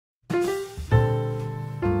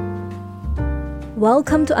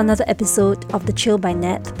Welcome to another episode of the Chill by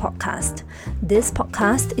Nat podcast. This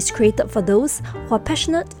podcast is created for those who are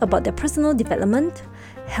passionate about their personal development,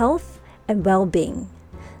 health, and well-being.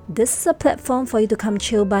 This is a platform for you to come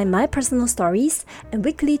chill by my personal stories and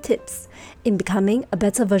weekly tips in becoming a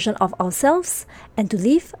better version of ourselves and to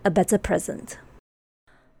live a better present.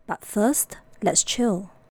 But first, let's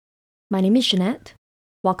chill. My name is Jeanette.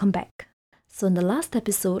 Welcome back. So in the last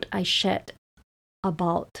episode, I shared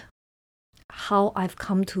about how I've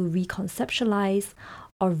come to reconceptualize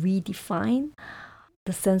or redefine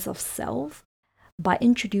the sense of self by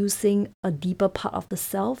introducing a deeper part of the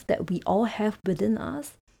self that we all have within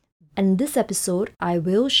us. And in this episode, I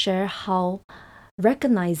will share how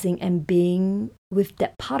recognizing and being with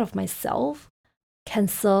that part of myself can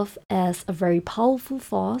serve as a very powerful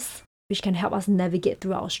force which can help us navigate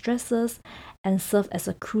through our stresses and serve as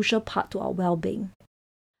a crucial part to our well-being.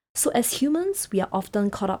 So as humans, we are often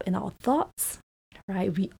caught up in our thoughts,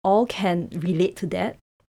 right? We all can relate to that.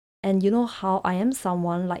 And you know how I am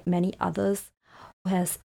someone like many others who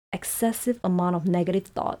has excessive amount of negative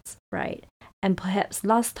thoughts, right? And perhaps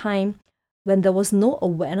last time when there was no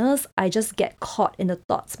awareness, I just get caught in the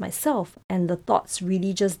thoughts myself. And the thoughts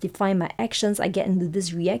really just define my actions. I get into this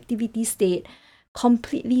reactivity state,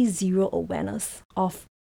 completely zero awareness of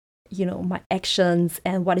my actions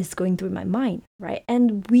and what is going through my mind, right?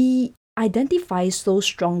 And we identify so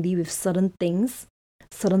strongly with certain things,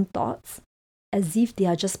 certain thoughts, as if they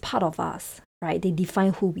are just part of us, right? They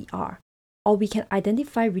define who we are. Or we can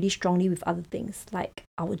identify really strongly with other things like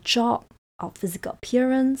our job, our physical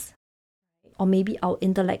appearance, or maybe our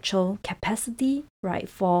intellectual capacity, right?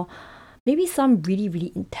 For maybe some really,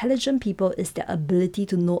 really intelligent people is their ability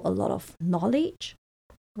to know a lot of knowledge,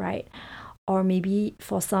 right? Or maybe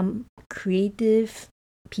for some creative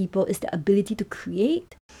people, it's the ability to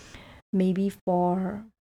create. Maybe for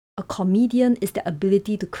a comedian, it's the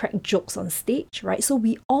ability to crack jokes on stage, right? So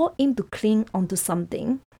we all aim to cling onto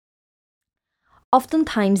something.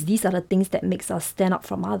 Oftentimes, these are the things that makes us stand out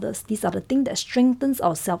from others. These are the things that strengthens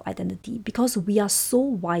our self-identity because we are so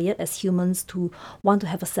wired as humans to want to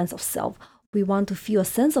have a sense of self. We want to feel a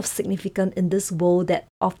sense of significance in this world that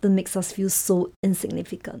often makes us feel so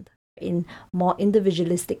insignificant. In more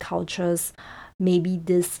individualistic cultures, maybe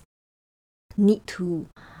this need to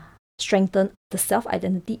strengthen the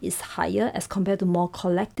self-identity is higher as compared to more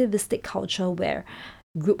collectivistic culture where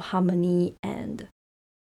group harmony and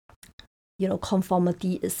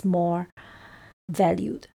conformity is more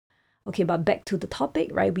valued. Okay, but back to the topic,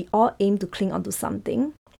 right? We all aim to cling onto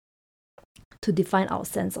something to define our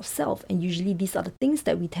sense of self, and usually these are the things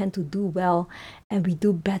that we tend to do well and we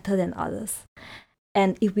do better than others.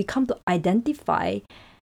 And if we come to identify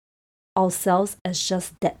ourselves as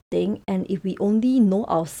just that thing, and if we only know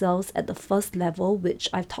ourselves at the first level, which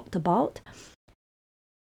I've talked about,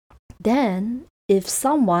 then if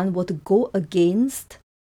someone were to go against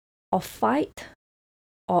or fight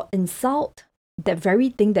or insult that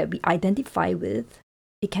very thing that we identify with,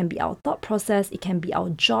 it can be our thought process, it can be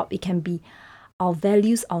our job, it can be our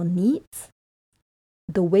values, our needs,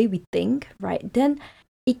 the way we think, right? Then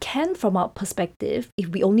it can, from our perspective, if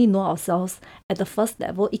we only know ourselves at the first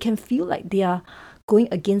level, it can feel like they are going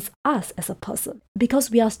against us as a person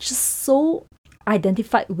because we are just so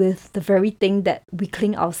identified with the very thing that we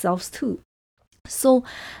cling ourselves to. So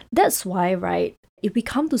that's why, right, if we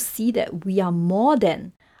come to see that we are more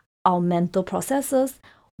than our mental processes,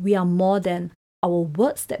 we are more than our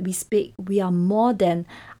words that we speak, we are more than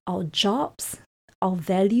our jobs, our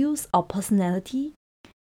values, our personality,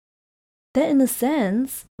 then in a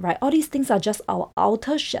sense, right, all these things are just our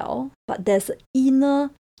outer shell, but there's an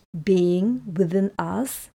inner being within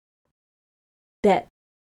us that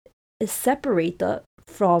is separated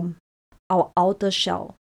from our outer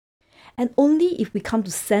shell. And only if we come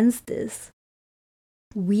to sense this,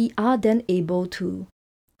 we are then able to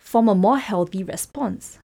form a more healthy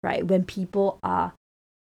response, right? When people are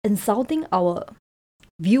insulting our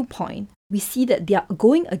viewpoint, we see that they are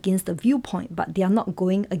going against the viewpoint, but they are not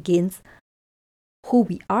going against who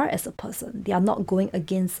we are as a person. They are not going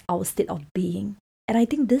against our state of being. And I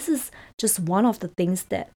think this is just one of the things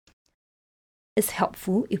that is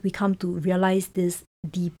helpful if we come to realize this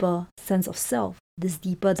deeper sense of self, this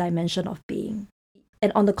deeper dimension of being.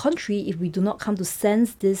 And on the contrary, if we do not come to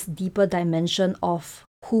sense this deeper dimension of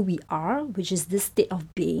who we are, which is this state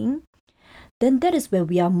of being, then that is where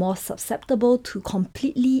we are more susceptible to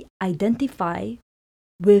completely identify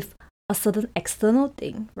with a certain external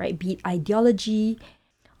thing, right? Be it ideology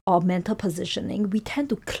or mental positioning. We tend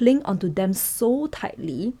to cling onto them so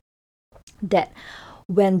tightly that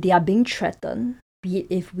when they are being threatened, be it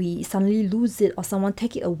if we suddenly lose it or someone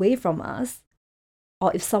take it away from us,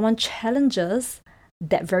 or if someone challenges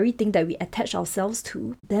that very thing that we attach ourselves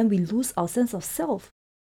to, then we lose our sense of self.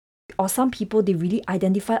 Or some people, they really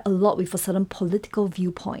identify a lot with a certain political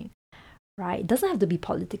viewpoint, right? It doesn't have to be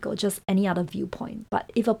political, just any other viewpoint.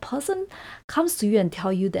 But if a person comes to you and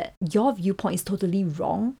tell you that your viewpoint is totally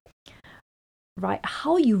wrong, right,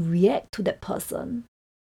 how you react to that person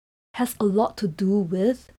has a lot to do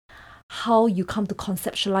with how you come to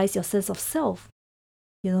conceptualize your sense of self.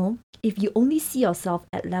 You know, if you only see yourself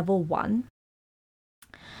at level 1,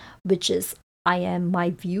 which is I am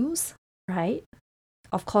my views, right?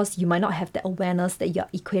 Of course, you might not have the awareness that you're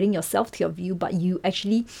equating yourself to your view, but you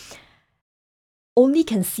actually only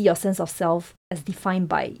can see your sense of self as defined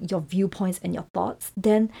by your viewpoints and your thoughts,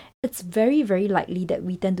 then it's very, very likely that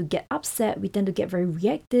we tend to get upset, we tend to get very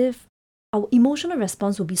reactive. Our emotional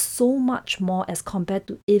response will be so much more as compared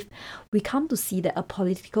to if we come to see that a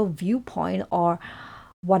political viewpoint or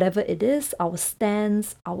whatever it is, our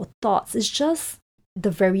stance, our thoughts, is just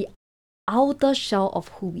the very outer shell of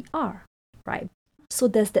who we are, right? So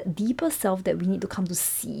there's that deeper self that we need to come to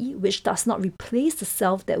see, which does not replace the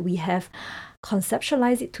self that we have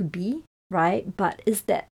conceptualized it to be, right? But is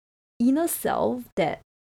that inner self that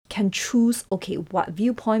can choose, okay, what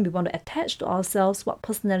viewpoint we want to attach to ourselves, what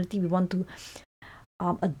personality we want to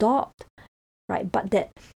adopt, right? But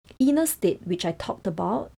that inner state, which I talked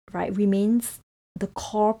about, right, remains the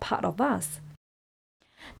core part of us.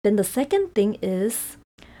 Then the second thing is,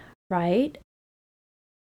 right,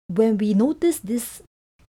 when we notice this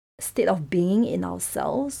state of being in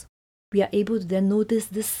ourselves, we are able to then notice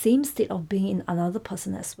this same state of being in another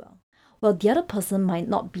person as well. Well, the other person might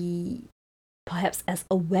not be perhaps as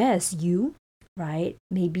aware as you, right?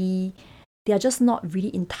 Maybe they are just not really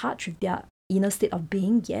in touch with their inner state of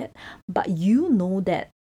being yet, but you know that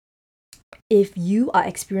if you are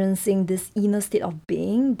experiencing this inner state of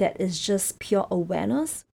being that is just pure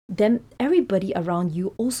awareness, then everybody around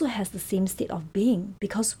you also has the same state of being,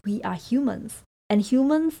 because we are humans. And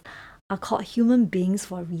humans are called human beings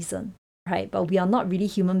for a reason, right? But we are not really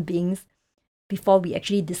human beings before we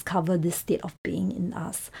actually discover this state of being in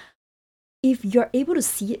us. If you're able to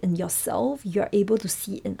see it in yourself, you're able to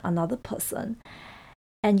see it in another person,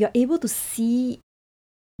 and you're able to see,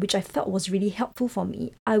 which I felt was really helpful for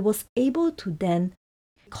me, I was able to then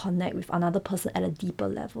connect with another person at a deeper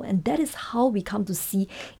level. And that is how we come to see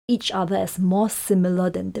each other as more similar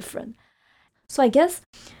than different. So I guess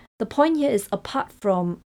the point here is, apart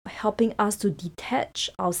from helping us to detach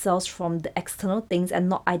ourselves from the external things and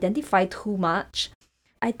not identify too much,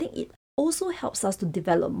 I think it also helps us to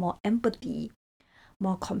develop more empathy,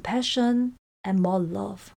 more compassion, and more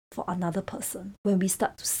love for another person when we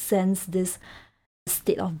start to sense this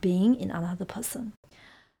state of being in another person.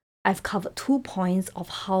 I've covered 2 points of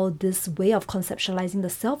how this way of conceptualizing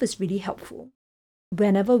the self is really helpful.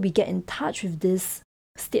 Whenever we get in touch with this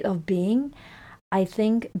state of being, I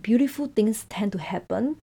think beautiful things tend to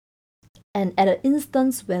happen. And at an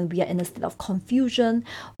instance when we are in a state of confusion,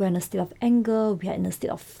 we're in a state of anger, we are in a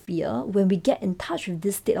state of fear, when we get in touch with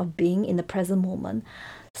this state of being in the present moment,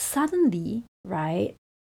 suddenly, right,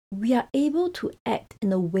 we are able to act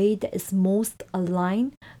in a way that is most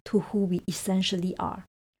aligned to who we essentially are.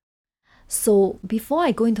 So before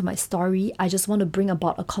I go into my story, I just want to bring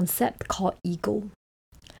about a concept called ego.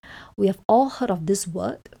 We have all heard of this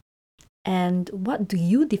word. And what do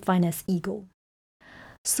you define as ego?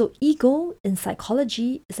 So ego in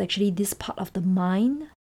psychology is actually this part of the mind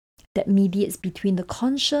that mediates between the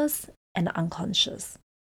conscious and the unconscious,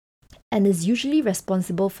 and is usually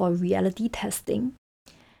responsible for reality testing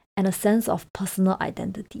and a sense of personal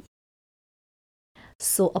identity.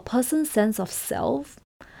 So a person's sense of self,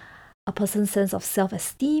 a person's sense of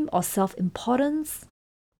self-esteem or self-importance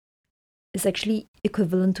is actually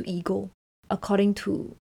equivalent to ego, according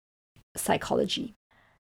to psychology.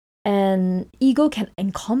 And ego can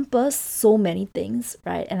encompass so many things,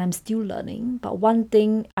 right? And I'm still learning. But one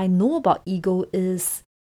thing I know about ego is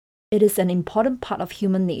it is an important part of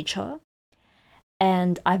human nature.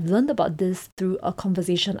 And I've learned about this through a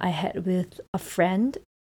conversation I had with a friend.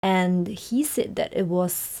 And he said that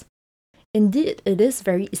it is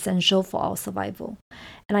very essential for our survival.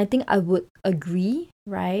 And I think I would agree,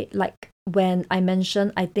 right? Like when I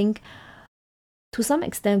mentioned, I think to some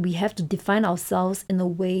extent, we have to define ourselves in a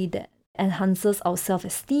way that enhances our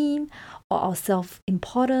self-esteem or our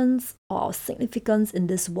self-importance or our significance in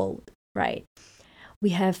this world, right? We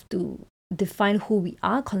have to define who we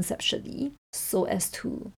are conceptually so as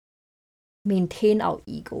to maintain our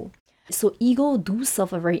ego. So ego do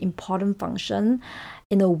serve a very important function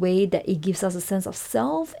in a way that it gives us a sense of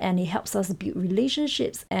self, and it helps us build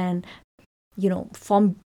relationships and,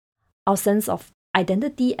 form our sense of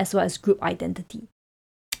identity as well as group identity.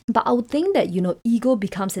 But I would think that, ego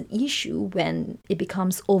becomes an issue when it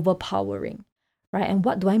becomes overpowering, right? And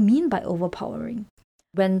what do I mean by overpowering?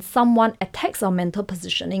 When someone attacks our mental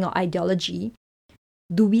positioning or ideology,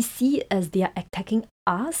 do we see it as they are attacking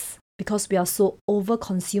us because we are so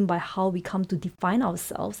over-consumed by how we come to define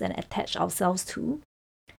ourselves and attach ourselves to?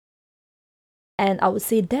 And I would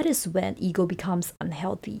say that is when ego becomes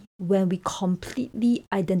unhealthy, when we completely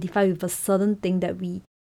identify with a certain thing that we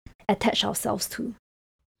attach ourselves to.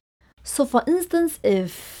 So for instance,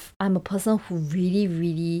 if I'm a person who really,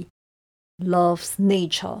 really loves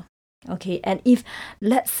nature, okay, and if,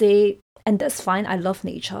 let's say, and that's fine, I love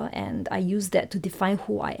nature and I use that to define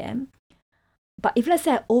who I am. But if, let's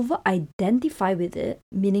say, I over-identify with it,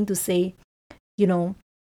 meaning to say,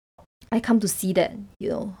 I come to see that,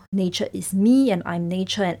 nature is me and I'm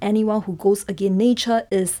nature, and anyone who goes against nature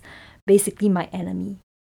is basically my enemy.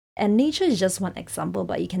 And nature is just one example,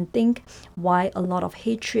 but you can think why a lot of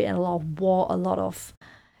hatred and a lot of war, a lot of,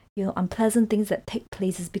 unpleasant things that take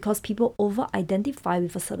place is because people over-identify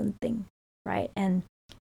with a certain thing, right? And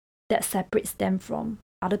that separates them from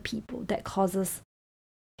other people, that causes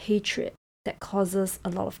hatred, that causes a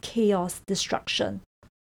lot of chaos, destruction.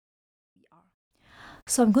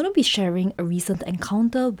 So I'm going to be sharing a recent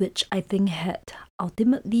encounter which I think had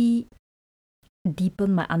ultimately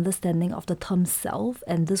deepened my understanding of the term self,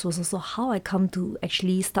 and this was also how I come to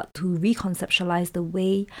actually start to reconceptualize the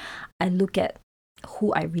way I look at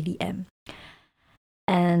who I really am.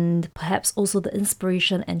 And perhaps also the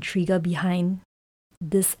inspiration and trigger behind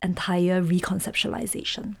this entire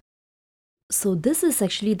reconceptualization. So this is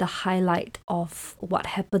actually the highlight of what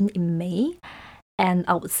happened in May. And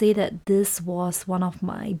I would say that this was one of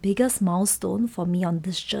my biggest milestones for me on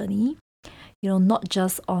this journey. Not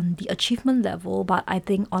just on the achievement level, but I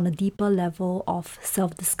think on a deeper level of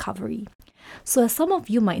self-discovery. So as some of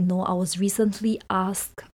you might know, I was recently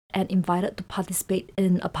asked and invited to participate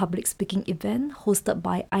in a public speaking event hosted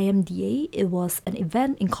by IMDA. It was an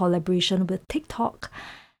event in collaboration with TikTok.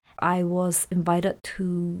 I was invited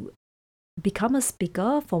to become a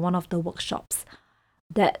speaker for one of the workshops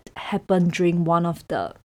that happened during one of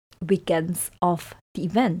the weekends of the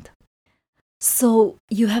event. So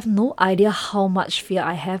you have no idea how much fear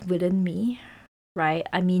I have within me, right?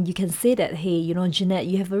 I mean, you can say that, hey, Jeanette,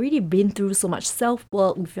 you have already been through so much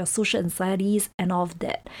self-work with your social anxieties and all of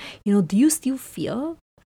that. Do you still fear?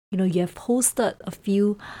 You have hosted a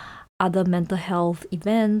few other mental health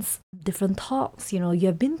events, different talks, you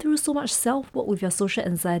have been through so much self-work with your social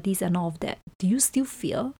anxieties and all of that. Do you still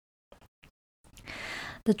fear?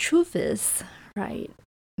 The truth is, right,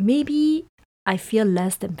 maybe I fear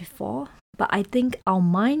less than before, but I think our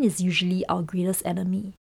mind is usually our greatest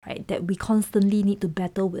enemy, right, that we constantly need to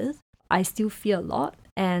battle with. I still fear a lot,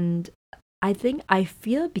 and I think I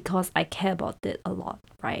fear because I care about it a lot,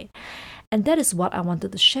 right? And that is what I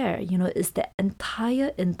wanted to share, is the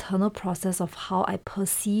entire internal process of how I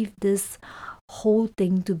perceive this whole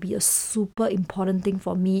thing to be a super important thing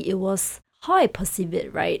for me. It was how I perceive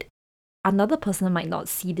it, right? Another person might not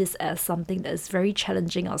see this as something that is very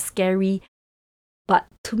challenging or scary, but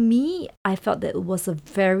to me, I felt that it was a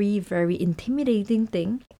very, very intimidating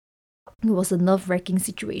thing. It was a nerve-wracking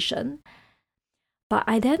situation. But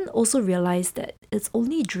I then also realized that it's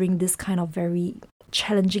only during this kind of very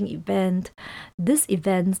challenging event, this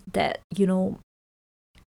event that,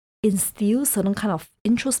 instills certain kind of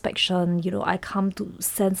introspection, I come to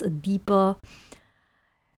sense a deeper,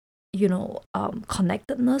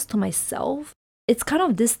 connectedness to myself. It's kind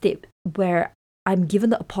of this state where I'm given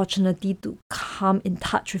the opportunity to come in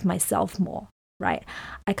touch with myself more, right?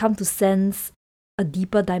 I come to sense a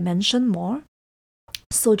deeper dimension more.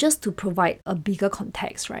 So just to provide a bigger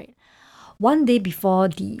context, right? One day before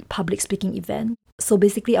the public speaking event, so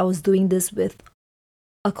basically I was doing this with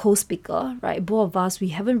a co-speaker, right? Both of us, we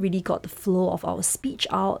haven't really got the flow of our speech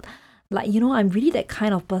out. I'm really that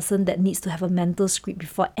kind of person that needs to have a mental script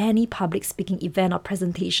before any public speaking event or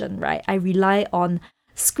presentation, right? I rely on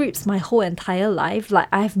scripts my whole entire life.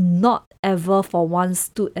 I've not ever for once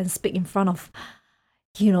stood and speak in front of,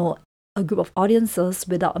 a group of audiences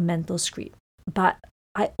without a mental script. But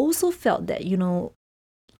I also felt that,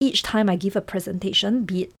 each time I give a presentation,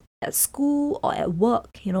 be it at school or at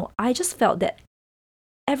work, I just felt that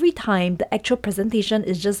every time the actual presentation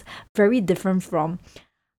is just very different from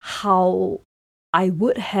how I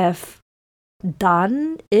would have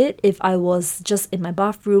done it if I was just in my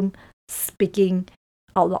bathroom speaking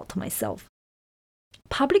out loud to myself.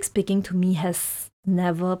 Public speaking to me has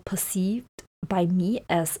never perceived by me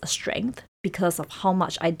as a strength because of how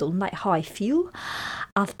much I don't like how I feel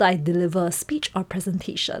after I deliver a speech or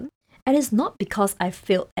presentation. And it's not because I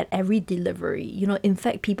failed at every delivery. In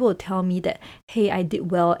fact, people will tell me that, hey, I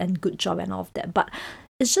did well and good job and all of that. But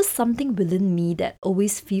it's just something within me that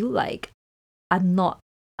always feel like I'm not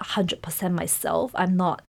 100% myself. I'm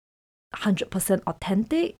not 100%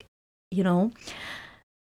 authentic,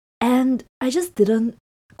 And I just didn't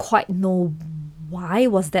quite know why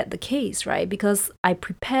was that the case, right? Because I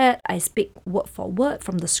prepared, I speak word for word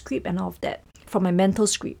from the script and all of that, from my mental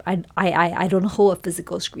script. I don't hold a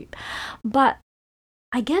physical script. But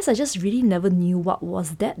I guess I just really never knew what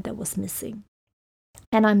was that was missing.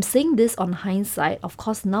 And I'm saying this on hindsight, of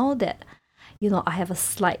course, now that, I have a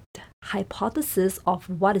slight hypothesis of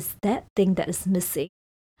what is that thing that is missing.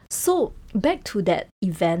 So back to that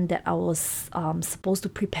event that I was supposed to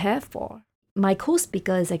prepare for. My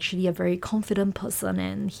co-speaker is actually a very confident person,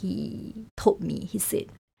 and he told me, he said,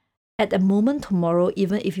 at the moment tomorrow,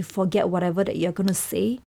 even if you forget whatever that you're going to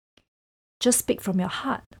say, just speak from your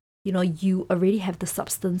heart. You already have the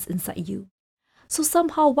substance inside you. So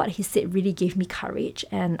somehow what he said really gave me courage,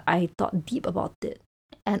 and I thought deep about it.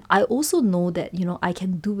 And I also know that, I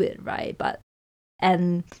can do it, right?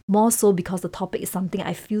 And more so because the topic is something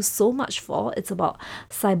I feel so much for. It's about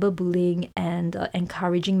cyberbullying and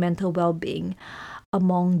encouraging mental well-being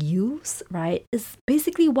among youths, right? It's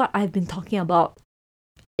basically what I've been talking about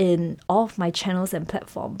in all of my channels and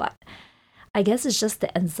platform, but I guess it's just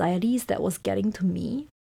the anxieties that was getting to me,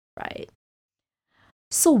 right?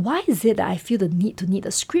 So why is it that I feel the need to need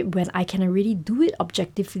a script when I can already do it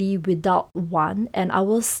objectively without one? And I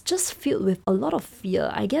was just filled with a lot of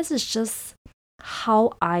fear. I guess it's just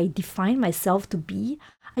how I define myself to be.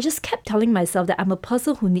 I just kept telling myself that I'm a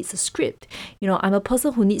person who needs a script. I'm a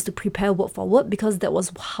person who needs to prepare word for word because that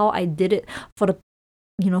was how I did it for the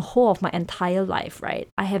whole of my entire life, right?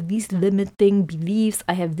 I have these limiting beliefs.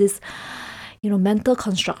 I have this, mental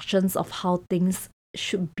constructions of how things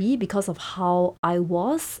should be because of how I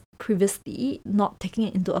was previously, not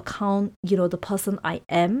taking into account, the person I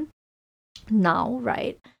am now,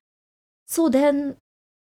 right? So then,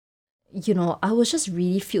 I was just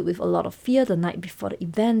really filled with a lot of fear the night before the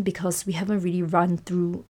event because we haven't really run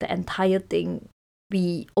through the entire thing.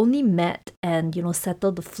 We only met and,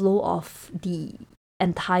 settled the flow of the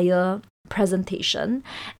entire presentation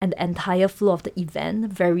and the entire flow of the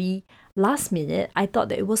event very last minute. I thought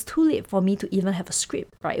that it was too late for me to even have a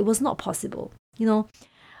script, right? It was not possible.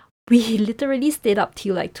 We literally stayed up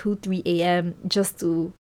till like 2-3 a.m. just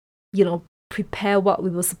to, prepare what we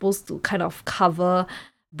were supposed to kind of cover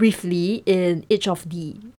briefly in each of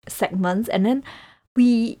the segments. And then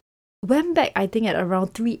we went back, I think, at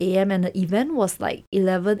around 3 a.m. and the event was like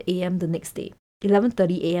 11 a.m. the next day,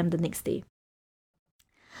 11:30 a.m. the next day.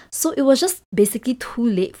 So it was just basically too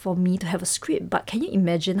late for me to have a script. But can you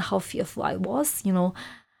imagine how fearful I was?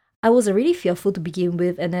 I was already fearful to begin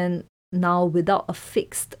with, and then now without a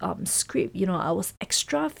fixed script, I was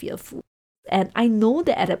extra fearful. And I know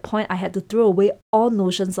that at that point I had to throw away all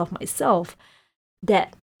notions of myself,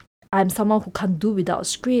 that I'm someone who can't do without a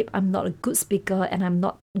script. I'm not a good speaker, and I'm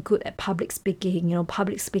not good at public speaking.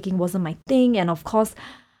 Public speaking wasn't my thing. And of course,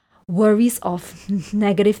 worries of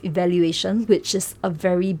negative evaluation, which is a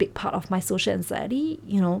very big part of my social anxiety,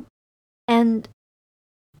 And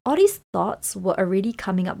all these thoughts were already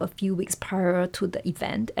coming up a few weeks prior to the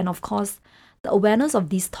event. And of course, the awareness of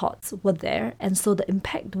these thoughts were there. And so the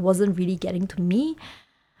impact wasn't really getting to me.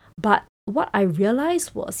 But what I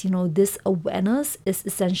realized was, this awareness is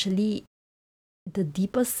essentially the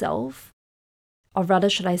deeper self, or rather,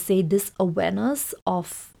 should I say, this awareness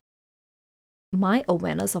of my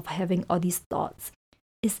awareness of having all these thoughts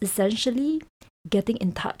is essentially getting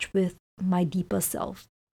in touch with my deeper self.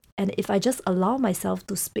 And if I just allow myself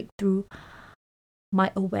to speak through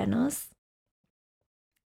my awareness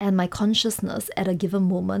and my consciousness at a given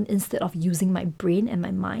moment instead of using my brain and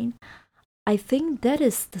my mind, I think that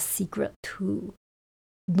is the secret to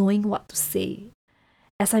knowing what to say.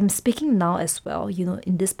 As I'm speaking now as well,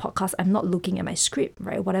 in this podcast, I'm not looking at my script,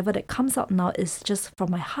 right? Whatever that comes out now is just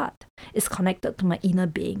from my heart. It's connected to my inner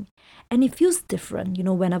being. And it feels different,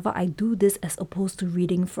 whenever I do this as opposed to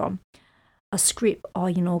reading from a script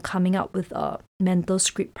or, coming up with a mental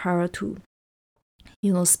script prior to,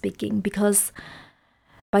 speaking. Because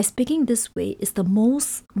by speaking this way, it's the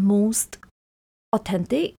most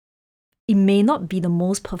authentic. It may not be the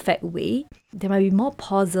most perfect way. There might be more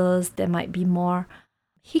pauses. There might be more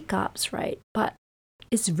hiccups, right? But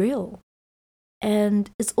it's real. And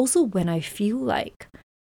it's also when I feel like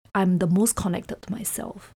I'm the most connected to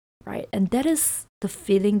myself, right? And that is the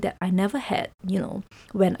feeling that I never had,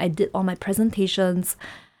 when I did all my presentations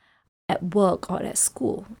at work or at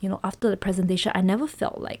school. After the presentation, I never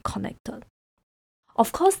felt like connected.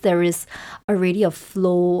 Of course, there is already a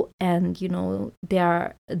flow, and there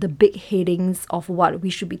are the big headings of what we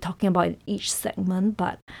should be talking about in each segment,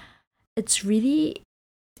 but it's really,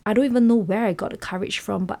 I don't even know where I got the courage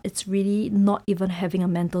from, but it's really not even having a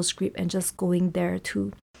mental script and just going there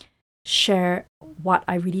to share what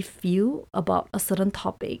I really feel about a certain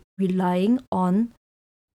topic, relying on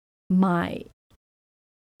my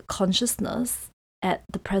consciousness at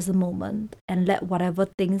the present moment, and let whatever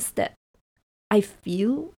things that I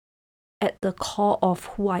feel at the core of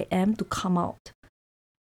who I am to come out.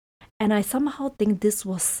 And I somehow think this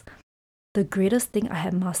was the greatest thing I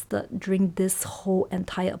had mastered during this whole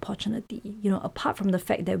entire opportunity. Apart from the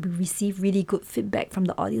fact that we received really good feedback from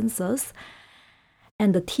the audiences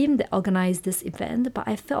and the team that organized this event, but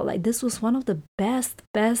I felt like this was one of the best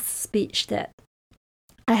speech that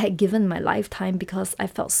I had given in my lifetime, because I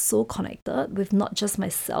felt so connected with not just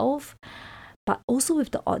myself, but also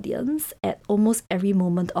with the audience at almost every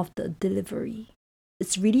moment of the delivery.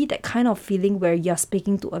 It's really that kind of feeling where you're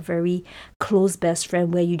speaking to a very close best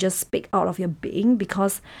friend, where you just speak out of your being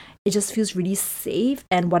because it just feels really safe,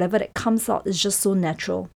 and whatever that comes out is just so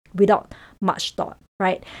natural without much thought,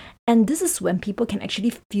 right? And this is when people can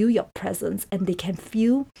actually feel your presence, and they can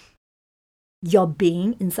feel your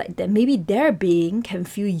being inside them. Maybe their being can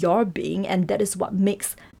feel your being, and that is what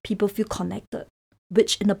makes people feel connected.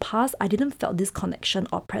 Which in the past, I didn't feel this connection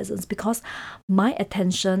or presence, because my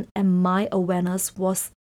attention and my awareness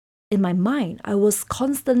was in my mind. I was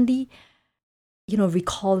constantly,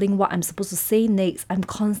 recalling what I'm supposed to say next. I'm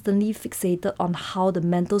constantly fixated on how the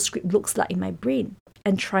mental script looks like in my brain,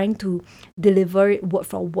 and trying to deliver it word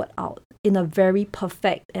for word out in a very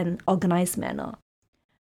perfect and organized manner.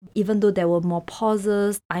 Even though there were more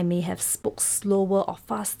pauses, I may have spoke slower or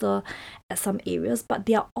faster at some areas, but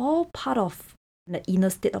they are all part of the inner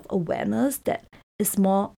state of awareness that is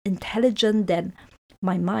more intelligent than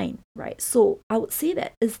my mind, right? So I would say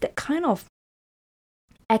that it's that kind of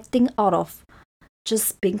acting out of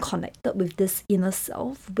just being connected with this inner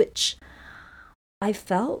self, which I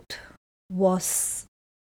felt was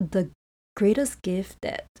the greatest gift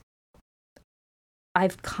that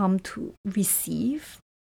I've come to receive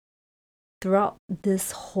throughout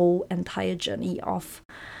this whole entire journey of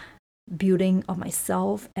building of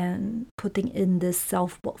myself and putting in this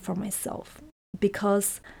self-work for myself,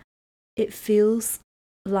 because it feels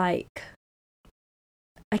like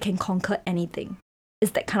I can conquer anything.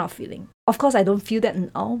 It's that kind of feeling. Of course, I don't feel that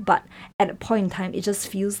now, but at a point in time, it just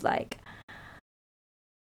feels like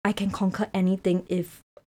I can conquer anything if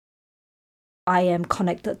I am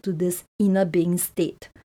connected to this inner being state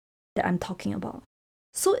that I'm talking about.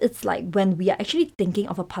 So it's like when we are actually thinking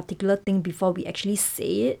of a particular thing before we actually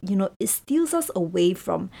say it, it steals us away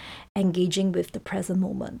from engaging with the present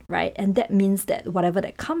moment, right? And that means that whatever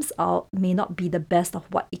that comes out may not be the best of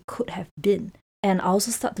what it could have been. And I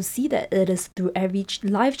also start to see that it is through every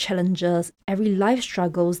life challenges, every life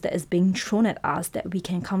struggles that is being thrown at us, that we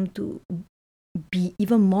can come to be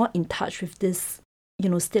even more in touch with this,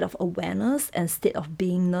 state of awareness and state of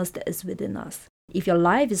beingness that is within us. If your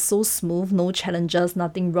life is so smooth, no challenges,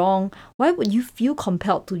 nothing wrong, why would you feel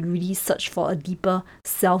compelled to really search for a deeper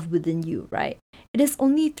self within you, right? It is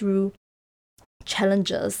only through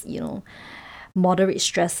challenges, moderate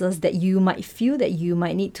stresses, that you might feel that you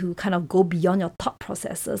might need to kind of go beyond your thought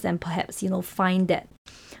processes and perhaps, find that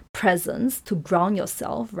presence to ground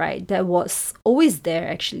yourself, right? That was always there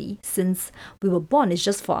actually since we were born. It's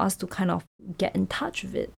just for us to kind of get in touch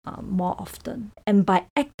with it more often. And by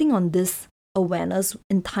acting on this awareness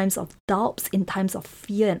in times of doubts, in times of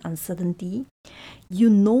fear and uncertainty, you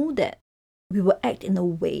know that we will act in a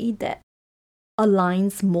way that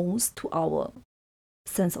aligns most to our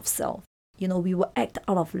sense of self. We will act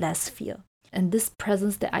out of less fear. And this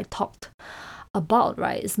presence that I talked about,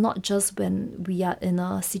 right, is not just when we are in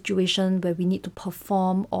a situation where we need to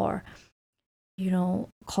perform or,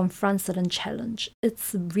 confront certain challenge.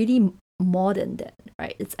 It's really more than that,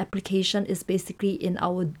 right? Its application is basically in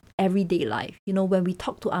our everyday life. When we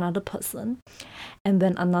talk to another person, and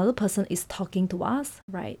when another person is talking to us,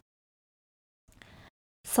 right?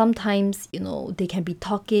 Sometimes, they can be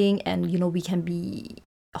talking, and, we can be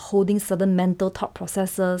holding certain mental thought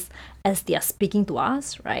processes as they are speaking to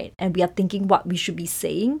us, right? And we are thinking what we should be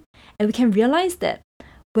saying. And we can realize that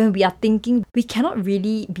when we are thinking, we cannot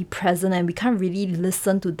really be present and we can't really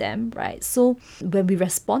listen to them, right? So when we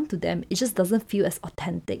respond to them, it just doesn't feel as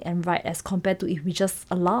authentic and right as compared to if we just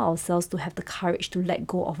allow ourselves to have the courage to let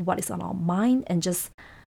go of what is on our mind and just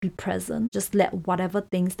be present. Just let whatever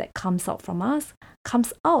things that comes out from us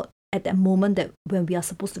comes out at that moment that when we are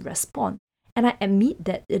supposed to respond. And I admit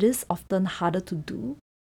that it is often harder to do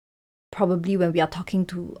probably when we are talking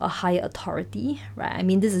to a higher authority, right? I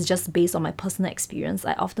mean, this is just based on my personal experience.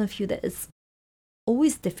 I often feel that it's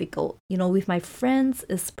always difficult. With my friends,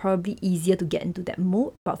 it's probably easier to get into that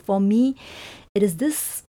mode. But for me, it is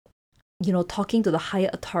this, talking to the higher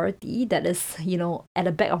authority that is, at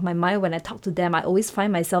the back of my mind when I talk to them. I always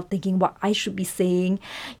find myself thinking what I should be saying.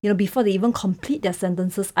 Before they even complete their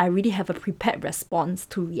sentences, I really have a prepared response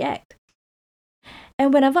to react.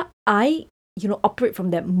 And whenever I operate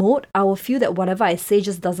from that mode, I will feel that whatever I say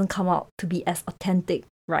just doesn't come out to be as authentic,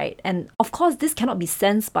 right? And of course, this cannot be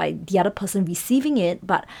sensed by the other person receiving it,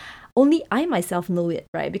 but only I myself know it,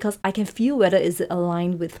 right? Because I can feel whether is it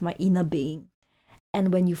aligned with my inner being.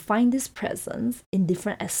 And when you find this presence in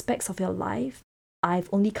different aspects of your life, I've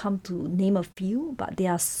only come to name a few, but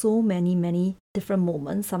there are so many, many different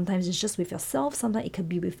moments. Sometimes it's just with yourself, sometimes it can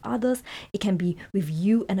be with others, it can be with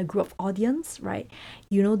you and a group of audience, right?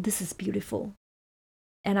 This is beautiful.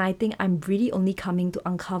 And I think I'm really only coming to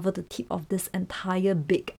uncover the tip of this entire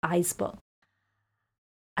big iceberg.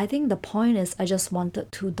 I think the point is I just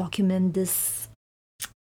wanted to document this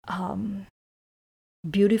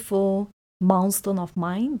beautiful milestone of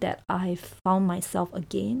mine that I found myself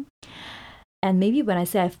again. And maybe when I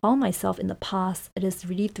say I found myself in the past, it is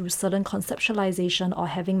really through certain conceptualization or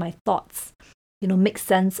having my thoughts, make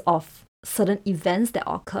sense of certain events that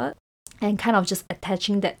occurred and kind of just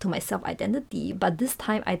attaching that to my self-identity. But this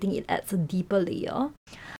time, I think it adds a deeper layer,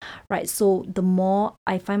 right? So the more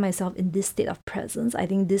I find myself in this state of presence, I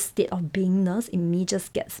think this state of beingness in me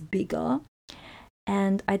just gets bigger.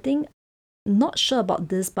 And I think, not sure about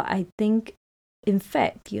this, but I think in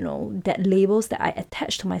fact, that labels that I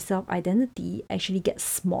attach to my self-identity actually get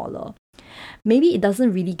smaller. Maybe it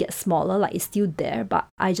doesn't really get smaller, like it's still there, but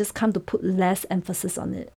I just come to put less emphasis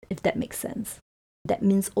on it, if that makes sense. That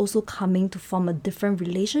means also coming to form a different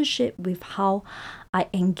relationship with how I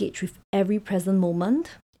engage with every present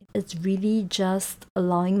moment. It's really just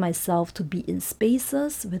allowing myself to be in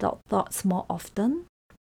spaces without thoughts more often,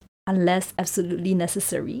 unless absolutely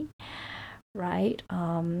necessary. Right?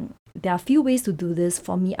 There are a few ways to do this.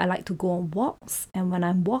 For me, I like to go on walks, and when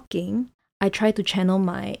I'm walking, I try to channel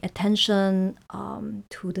my attention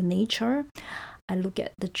to the nature. I look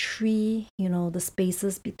at the tree, the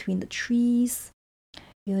spaces between the trees,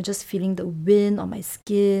 just feeling the wind on my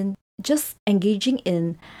skin, just engaging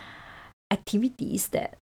in activities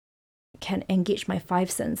that can engage my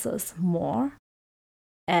five senses more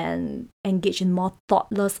and engage in more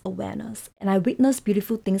thoughtless awareness. And I witness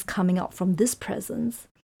beautiful things coming out from this presence.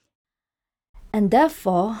 And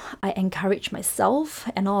therefore, I encourage myself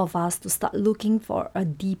and all of us to start looking for a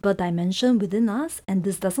deeper dimension within us. And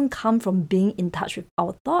this doesn't come from being in touch with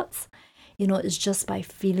our thoughts. It's just by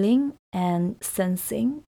feeling and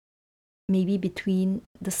sensing, maybe between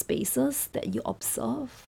the spaces that you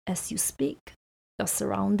observe as you speak, your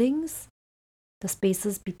surroundings, the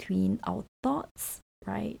spaces between our thoughts,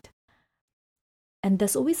 right? And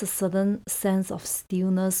there's always a certain sense of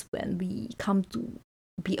stillness when we come to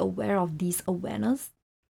be aware of these awareness.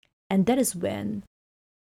 And that is when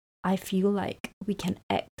I feel like we can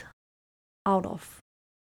act out of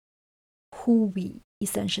who we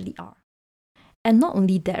essentially are. And not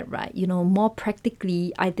only that, right, more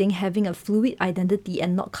practically, I think having a fluid identity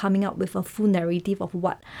and not coming up with a full narrative of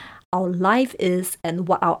what our life is and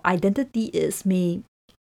what our identity is may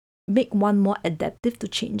make one more adaptive to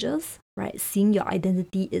changes, right? Seeing your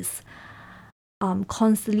identity is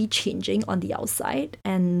constantly changing on the outside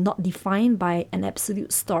and not defined by an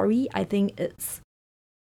absolute story. I think it's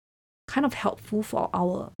kind of helpful for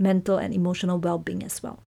our mental and emotional well-being as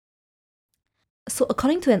well. So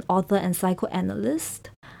according to an author and psychoanalyst,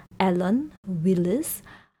 Alan Willis,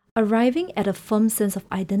 arriving at a firm sense of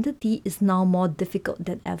identity is now more difficult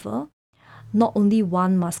than ever. Not only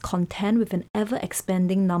one must contend with an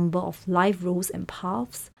ever-expanding number of life roles and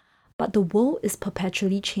paths, but the world is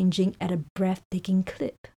perpetually changing at a breathtaking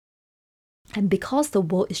clip. And because the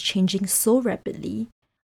world is changing so rapidly,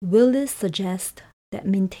 Willis suggests that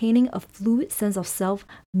maintaining a fluid sense of self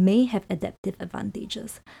may have adaptive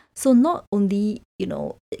advantages. So not only,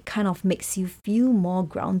 it kind of makes you feel more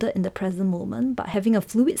grounded in the present moment, but having a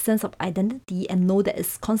fluid sense of identity and know that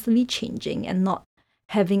it's constantly changing and not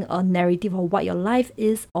having a narrative of what your life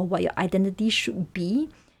is or what your identity should be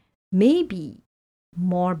may be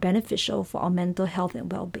more beneficial for our mental health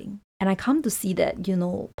and well-being. And I come to see that,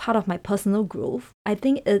 part of my personal growth, I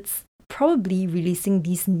think it's probably releasing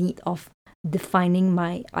this need of defining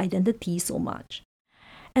my identity so much.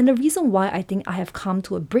 And the reason why I think I have come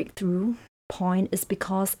to a breakthrough point is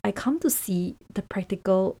because I come to see the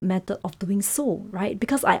practical method of doing so, right?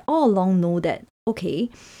 Because I all along know that okay,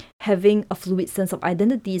 having a fluid sense of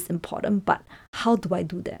identity is important, but how do I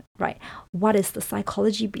do that, right? What is the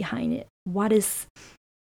psychology behind it? What is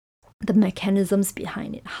the mechanisms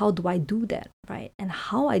behind it? How do I do that, right? And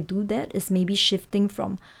how I do that is maybe shifting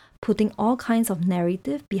from putting all kinds of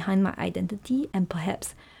narrative behind my identity and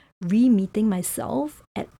perhaps re-meeting myself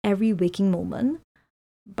at every waking moment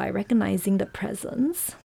by recognizing the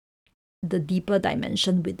presence, the deeper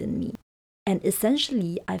dimension within me. And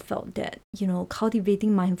essentially, I felt that,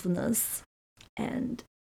 cultivating mindfulness and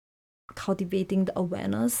cultivating the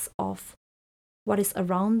awareness of what is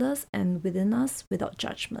around us and within us without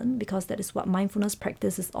judgment, because that is what mindfulness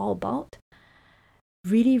practice is all about,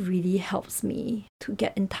 really, really helps me to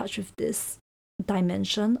get in touch with this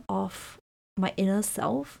dimension of my inner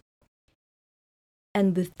self.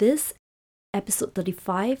 And with this, episode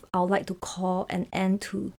 35, I would like to call an end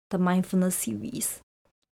to the mindfulness series.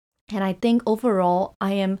 And I think overall,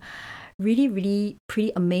 I am really, really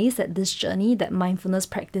pretty amazed at this journey that mindfulness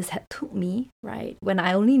practice had took me, right? When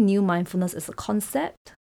I only knew mindfulness as a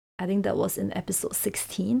concept, I think that was in episode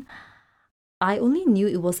 16, I only knew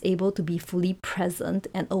it was able to be fully present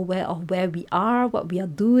and aware of where we are, what we are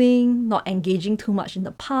doing, not engaging too much in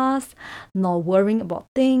the past, nor worrying about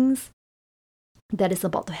things that is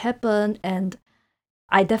about to happen. And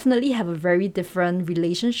I definitely have a very different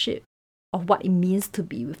relationship of what it means to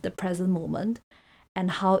be with the present moment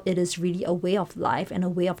and how it is really a way of life and a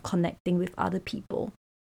way of connecting with other people.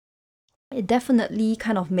 It definitely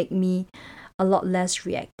kind of made me a lot less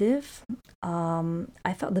reactive.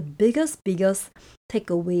 I felt the biggest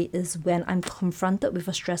takeaway is when I'm confronted with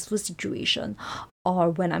a stressful situation or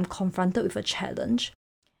when I'm confronted with a challenge.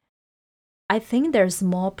 I think there's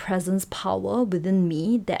more presence power within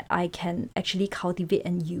me that I can actually cultivate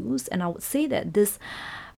and use. And I would say that this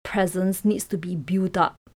presence needs to be built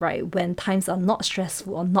up, right, when times are not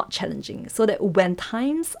stressful or not challenging, so that when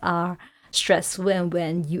times are stressful and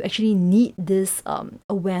when you actually need this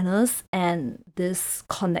awareness and this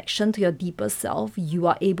connection to your deeper self, you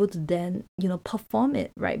are able to then, perform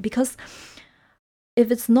it, right? Because if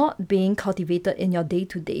it's not being cultivated in your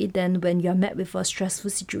day-to-day, then when you're met with a stressful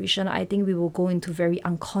situation, I think we will go into very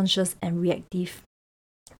unconscious and reactive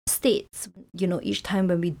states. Each time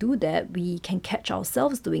when we do that, we can catch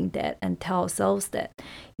ourselves doing that and tell ourselves that,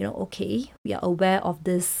 okay, we are aware of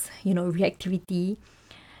this, reactivity.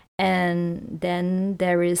 And then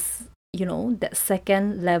there is, that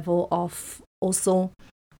second level of also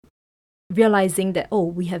realizing that, oh,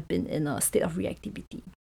 we have been in a state of reactivity.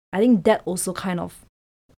 I think that also kind of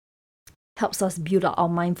helps us build up our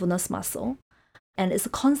mindfulness muscle. And it's a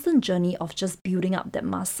constant journey of just building up that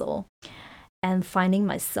muscle and finding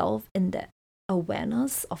myself in that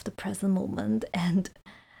awareness of the present moment. And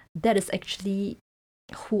that is actually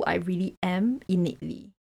who I really am innately.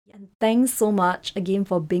 And thanks so much again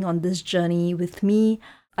for being on this journey with me.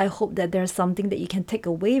 I hope that there's something that you can take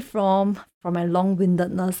away from my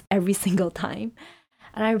long-windedness every single time.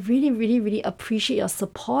 And I really, really, really appreciate your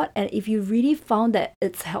support. And if you really found that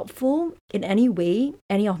it's helpful in any way,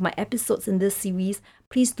 any of my episodes in this series,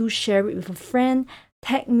 please do share it with a friend,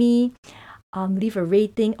 tag me, leave a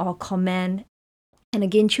rating or comment. And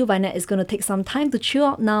again, Chill by Nat is going to take some time to chill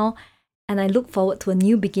out now. And I look forward to a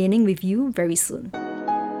new beginning with you very soon.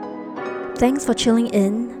 Thanks for chilling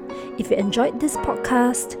in. If you enjoyed this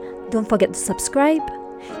podcast, don't forget to subscribe.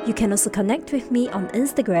 You can also connect with me on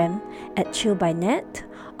Instagram at chillbynat,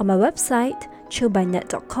 on my website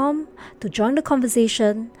chillbynat.com to join the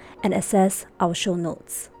conversation and access our show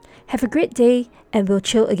notes. Have a great day, and we'll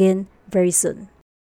chill again very soon.